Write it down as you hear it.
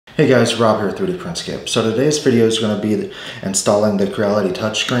Hey guys, Rob here, 3D Printscape. So today's video is going to be installing the Creality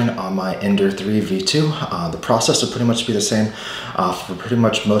Touch Screen on my Ender 3 V2. The process will pretty much be the same for pretty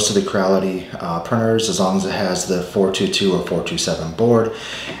much most of the Creality printers, as long as it has the 422 or 427 board.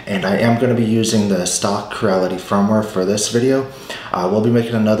 And I am going to be using the stock Creality firmware for this video. We'll be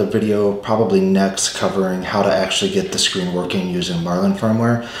making another video probably next covering how to actually get the screen working using Marlin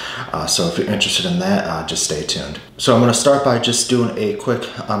firmware. So if you're interested in that, just stay tuned. So I'm going to start by just doing a quick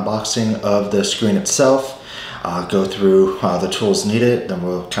unboxing of the screen itself, go through the tools needed, then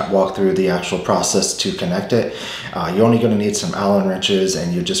we'll walk through the actual process to connect it. You're only going to need some Allen wrenches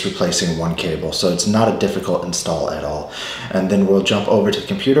and you're just replacing one cable, so it's not a difficult install at all. And then we'll jump over to the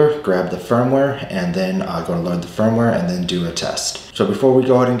computer, grab the firmware, and then go to load the firmware and then do a test. So before we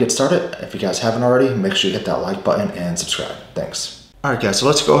go ahead and get started, if you guys haven't already, make sure you hit that like button and subscribe. Thanks. Alright guys, so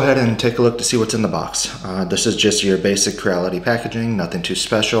let's go ahead and take a look to see what's in the box. This is just your basic Creality packaging, nothing too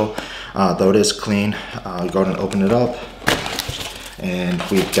special, though it is clean. Go ahead and open it up, and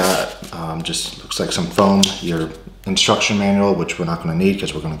we've got just looks like some foam, your instruction manual, which we're not going to need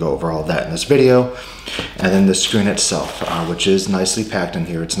because we're going to go over all of that in this video, and then the screen itself, which is nicely packed in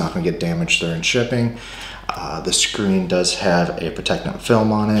here. It's not going to get damaged during shipping. The screen does have a protectant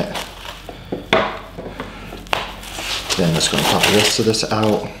film on it. Then let's go and pop the rest of this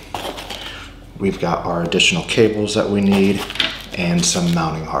out. We've got our additional cables that we need and some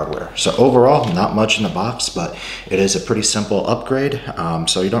mounting hardware. So overall, not much in the box, but it is a pretty simple upgrade,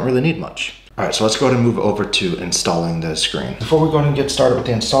 so you don't really need much. All right, so let's go ahead and move over to installing the screen. Before we go ahead and get started with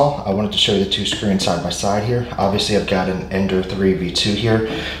the install, I wanted to show you the two screens side by side here. Obviously, I've got an Ender 3 V2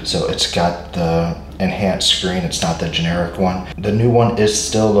 here, so it's got the enhanced screen. It's not the generic one. The new one is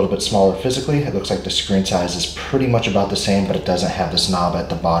still a little bit smaller physically. It looks like the screen size is pretty much about the same, but it doesn't have this knob at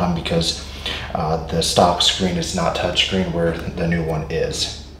the bottom because the stock screen is not touchscreen where the new one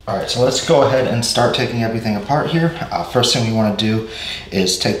is. All right, so let's go ahead and start taking everything apart here. First thing we want to do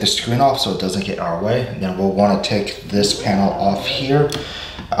is take the screen off so it doesn't get in our way. And then we'll want to take this panel off here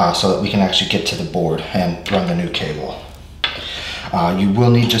so that we can actually get to the board and run the new cable. You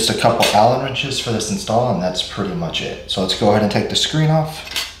will need just a couple Allen wrenches for this install, and that's pretty much it. So let's go ahead and take the screen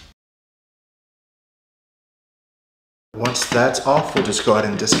off. Once that's off, we'll just go ahead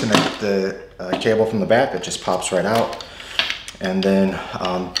and disconnect the cable from the back. It just pops right out. And then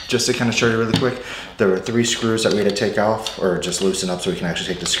just to kind of show you really quick, there were 3 screws that we had to take off or just loosen up so we can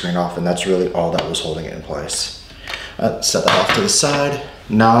actually take the screen off, and that's really all that was holding it in place. Set that off to the side.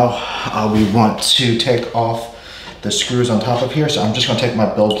 Now we want to take off the screws on top of here, so I'm just going to take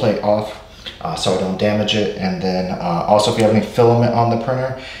my build plate off so I don't damage it. And then also, if you have any filament on the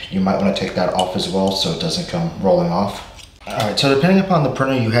printer, you might want to take that off as well so it doesn't come rolling off. Alright, so depending upon the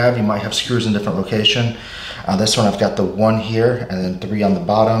printer you have, you might have screws in different location. This one I've got the 1 here and then 3 on the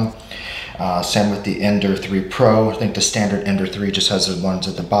bottom. Same with the Ender 3 Pro. I think the standard Ender 3 just has the ones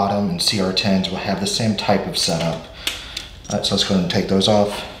at the bottom, and CR10s will have the same type of setup. Alright, so let's go ahead and take those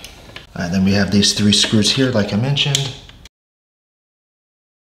off. And then we have these 3 screws here like I mentioned.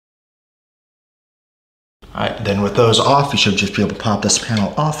 Alright, then with those off, you should just be able to pop this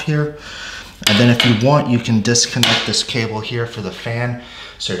panel off here. And then if you want, you can disconnect this cable here for the fan,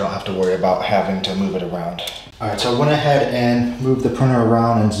 so you don't have to worry about having to move it around. Alright, so I went ahead and moved the printer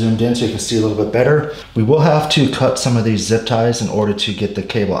around and zoomed in so you can see a little bit better. We will have to cut some of these zip ties in order to get the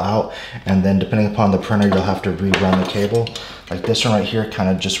cable out, and then depending upon the printer, you'll have to rerun the cable. Like this one right here kind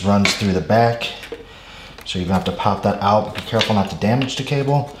of just runs through the back, so you're gonna have to pop that out. Be careful not to damage the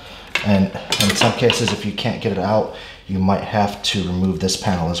cable, and in some cases, if you can't get it out, you might have to remove this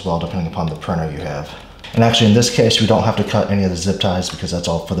panel as well, depending upon the printer you have. And actually in this case, we don't have to cut any of the zip ties because that's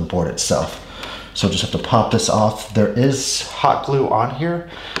all for the board itself. So just have to pop this off. There is hot glue on here,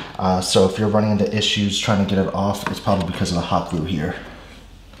 so if you're running into issues trying to get it off, it's probably because of the hot glue here,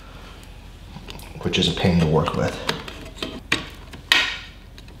 which is a pain to work with.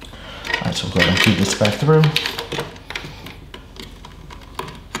 All right, so we'll go ahead and feed this back through.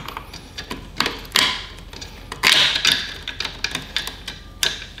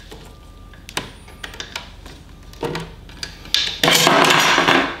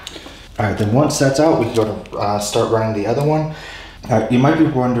 All right, then once that's out, we can go to start running the other one. You might be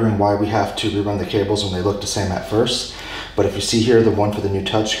wondering why we have to rerun the cables when they look the same at first. But if you see here, the one for the new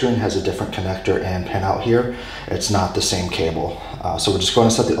touchscreen has a different connector and pin out here. It's not the same cable. So we're just going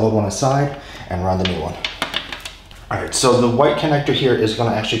to set the old one aside and run the new one. All right, so the white connector here is going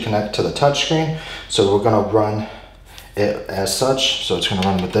to actually connect to the touchscreen. So we're going to run it as such. So it's going to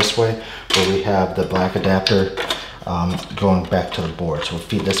run it this way, where we have the black adapter going back to the board. So we'll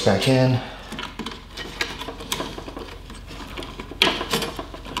feed this back in.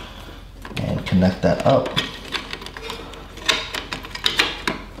 connect that up.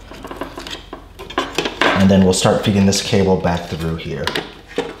 And then we'll start feeding this cable back through here.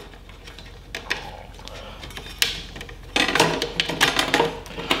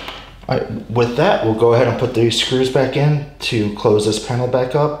 All right, with that, we'll go ahead and put these screws back in to close this panel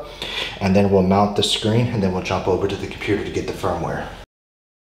back up, and then we'll mount the screen, and then we'll jump over to the computer to get the firmware.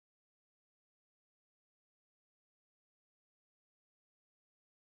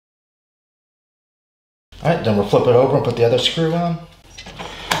 All right, then we'll flip it over and put the other screw on.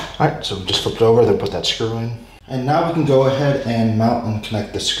 All right, so just flip it over, then put that screw in. And now we can go ahead and mount and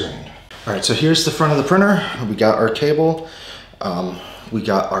connect the screen. All right, so here's the front of the printer. We got our cable, we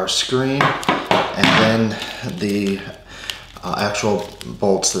got our screen, and then the actual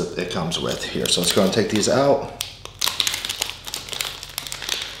bolts that it comes with here. So let's go and take these out.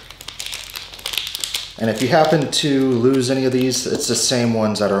 And if you happen to lose any of these, it's the same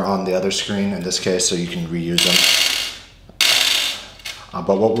ones that are on the other screen in this case, so you can reuse them.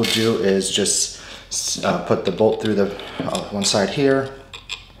 But what we'll do is just put the bolt through the one side here,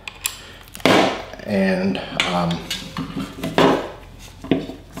 and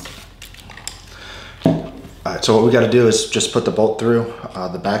alright, so what we got to do is just put the bolt through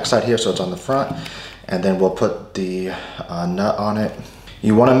the back side here, so it's on the front, and then we'll put the nut on it.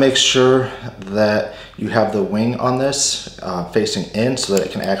 You want to make sure that you have the wing on this facing in so that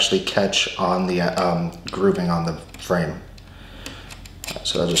it can actually catch on the grooving on the frame.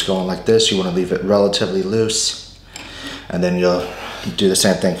 So I'll just go in like this. You want to leave it relatively loose, and then you'll do the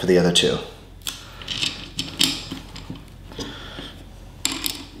same thing for the other two.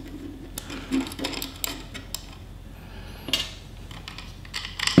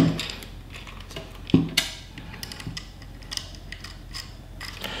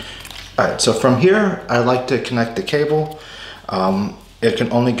 Alright, so from here, I like to connect the cable. It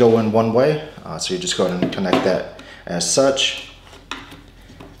can only go in one way, so you just go ahead and connect that as such.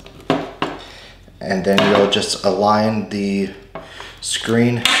 And then you'll just align the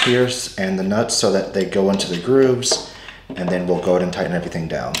screen here and the nuts so that they go into the grooves, and then we'll go ahead and tighten everything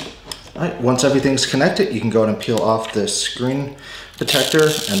down. Alright, once everything's connected, you can go ahead and peel off the screen protector,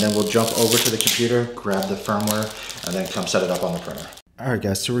 and then we'll jump over to the computer, grab the firmware, and then come set it up on the printer. Alright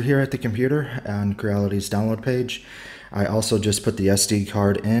guys, so we're here at the computer on Creality's download page. I also just put the SD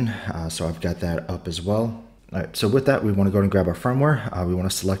card in, so I've got that up as well. Alright, so with that, we want to go and grab our firmware. We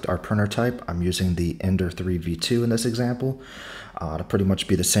want to select our printer type. I'm using the Ender 3 V2 in this example. It'll pretty much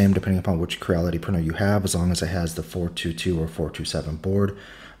be the same depending upon which Creality printer you have, as long as it has the 422 or 427 board.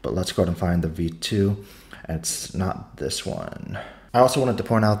 But let's go ahead and find the V2. It's not this one. I also wanted to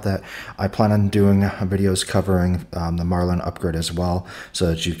point out that I plan on doing videos covering the Marlin upgrade as well, so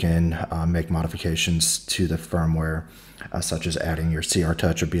that you can make modifications to the firmware, such as adding your CR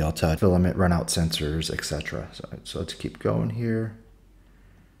Touch or BL Touch, filament runout sensors, etc. So let's keep going here.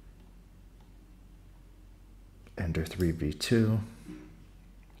 Ender 3 V2.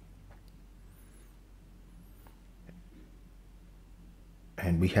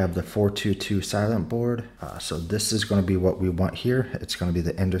 And we have the 422 silent board. So this is going to be what we want here. It's going to be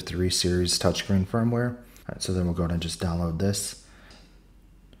the Ender 3 series touchscreen firmware. All right, so then we'll go ahead and just download this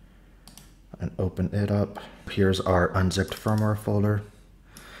and open it up. Here's our unzipped firmware folder.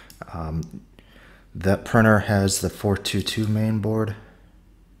 That printer has the 422 main board.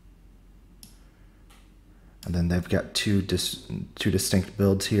 And then they've got two distinct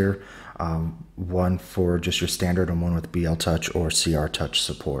builds here. One for just your standard and one with BL Touch or CR Touch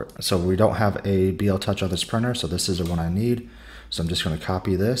support. So we don't have a BL Touch on this printer, so this is the one I need. So I'm just going to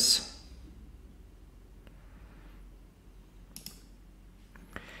copy this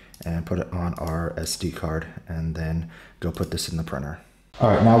and put it on our SD card, and then go put this in the printer. All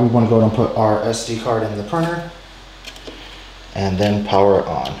right, now we want to go ahead and put our SD card in the printer and then power it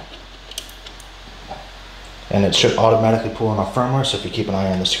on. And it should automatically pull on our firmware, so if you keep an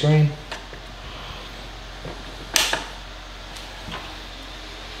eye on the screen.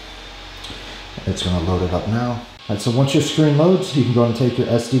 It's going to load it up now. All right, so once your screen loads, you can go and take your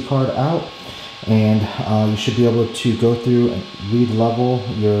SD card out, and you should be able to go through and level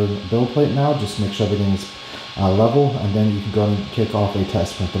your build plate now. Just make sure everything is level, and then you can go and kick off a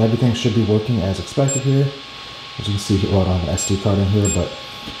test print. But everything should be working as expected here. As you can see, well, on the SD card in here, but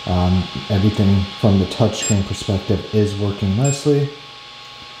everything from the touchscreen perspective is working nicely.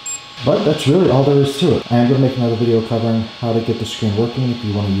 But that's really all there is to it. I am going to make another video covering how to get the screen working if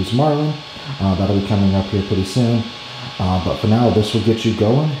you want to use Marlin. That'll be coming up here pretty soon. But for now, this will get you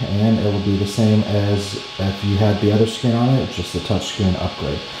going, and it will be the same as if you had the other screen on it, just the touchscreen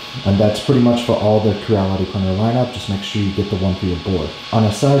upgrade. And that's pretty much for all the Creality printer lineup. Just make sure you get the one for your board. On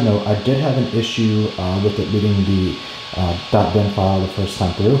a side note, I did have an issue with it reading the .bin file the first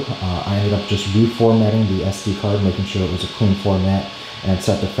time through. I ended up just reformatting the SD card, making sure it was a clean format, and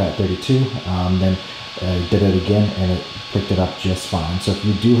set to FAT32. Then did it again, and it picked it up just fine. So if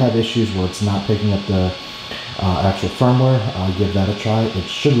you do have issues where it's not picking up the actual firmware, give that a try. It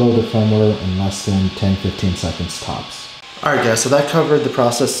should load the firmware in less than 10-15 seconds tops. Alright guys, so that covered the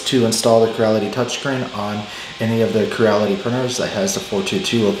process to install the Creality touchscreen on any of the Creality printers that has the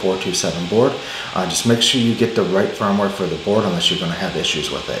 422 or 427 board. Just make sure you get the right firmware for the board unless you're going to have issues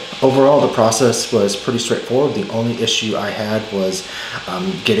with it. Overall, the process was pretty straightforward. The only issue I had was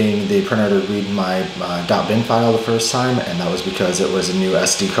getting the printer to read my .bin file the first time, and that was because it was a new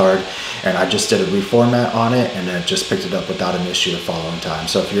SD card, and I just did a reformat on it, and it just picked it up without an issue the following time.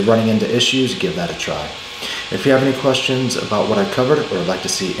 So if you're running into issues, give that a try. If you have any questions about what I covered or would like to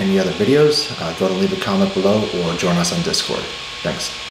see any other videos, go to leave a comment below or join us on Discord. Thanks.